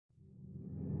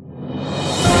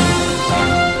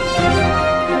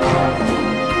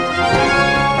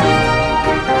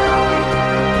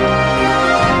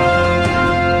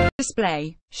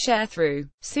Display. Sharethrough.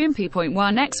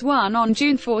 Soompi.1x1 On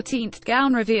June 14,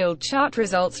 Gaon revealed chart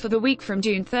results for the week from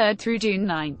June 3 through June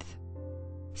 9.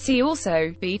 See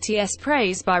also, BTS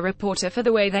praised by reporter for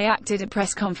the way they acted at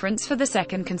press conference for the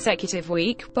second consecutive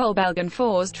week.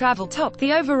 Bolbbalgan4's Travel topped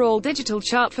the overall digital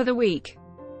chart for the week.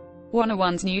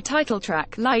 101's new title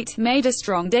track, Light, made a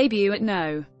strong debut at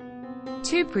No.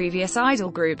 2 previous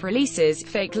idol group releases,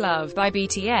 Fake Love by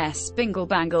BTS,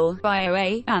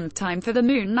 Bolbbalgan4 and Time for the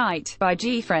Moon Night by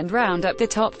G-Friend round up the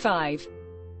top 5.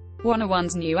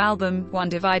 101's new album,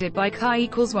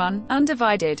 1/1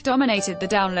 Undivided, dominated the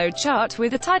download chart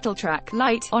with the title track,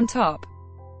 Light, on top.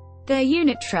 Their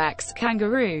unit tracks,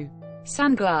 Kangaroo,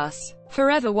 Sunglass,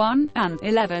 Forever 1, and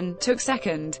 11, took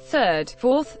 2nd, 3rd,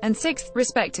 4th, and 6th,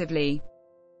 respectively.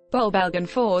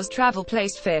 Bolbbalgan4's Travel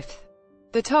placed 5th.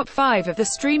 The top 5 of the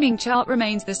streaming chart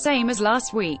remains the same as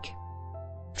last week.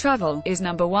 Travel is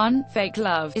number 1, Fake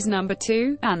Love is number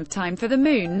 2, and Time for the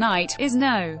Moon Night is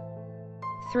No.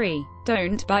 3.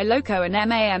 Don't by Loco and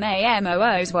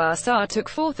MAMAMOO's War took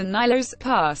 4th and Nilo's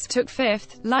Pass took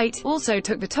 5th. Light also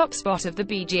took the top spot of the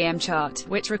BGM chart,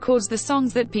 which records the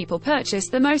songs that people purchase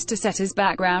the most to set as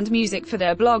background music for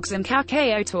their blogs and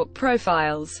Kakao Talk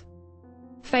profiles.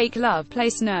 Fake Love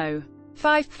placed No.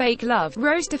 5. Fake Love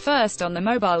rose to 1st on the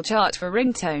mobile chart for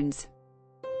ringtones.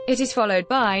 It is followed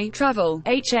by Travel,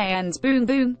 HAN's Boom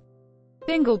Boom,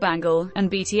 Bolbbalgan4,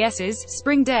 and BTS's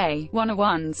Spring Day.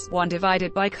 101's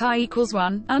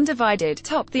 1/1 Undivided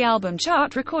topped the album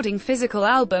chart, recording physical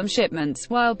album shipments,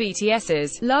 while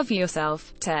BTS's Love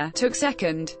Yourself took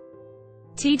 2nd.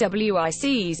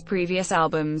 TWIC's previous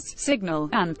albums, Signal,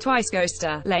 and Twice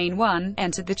Ghoster, Lane 1,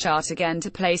 entered the chart again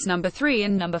to place number 3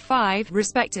 and number 5,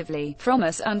 respectively. From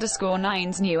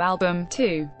Us_9's new album,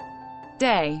 2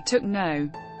 Day, took No.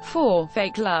 4.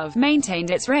 Fake Love maintained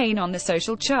its reign on the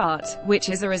social chart, which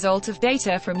is a result of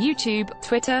data from YouTube,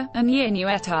 Twitter, and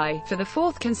Yenuetai, for the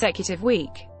 4th consecutive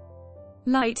week.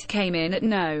 Light came in at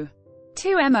No.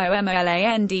 2.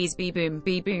 MOMOLAND's Be Boom,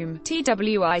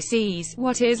 TWIC's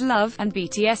What Is Love, and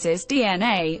BTS's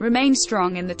DNA remained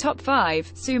strong in the top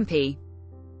 5. Soompi.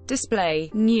 Display.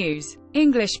 News.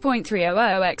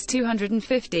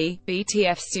 English.300x250,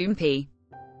 BTS Soompi.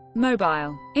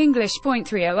 Mobile.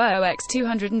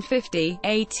 English.300x250,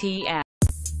 ATM.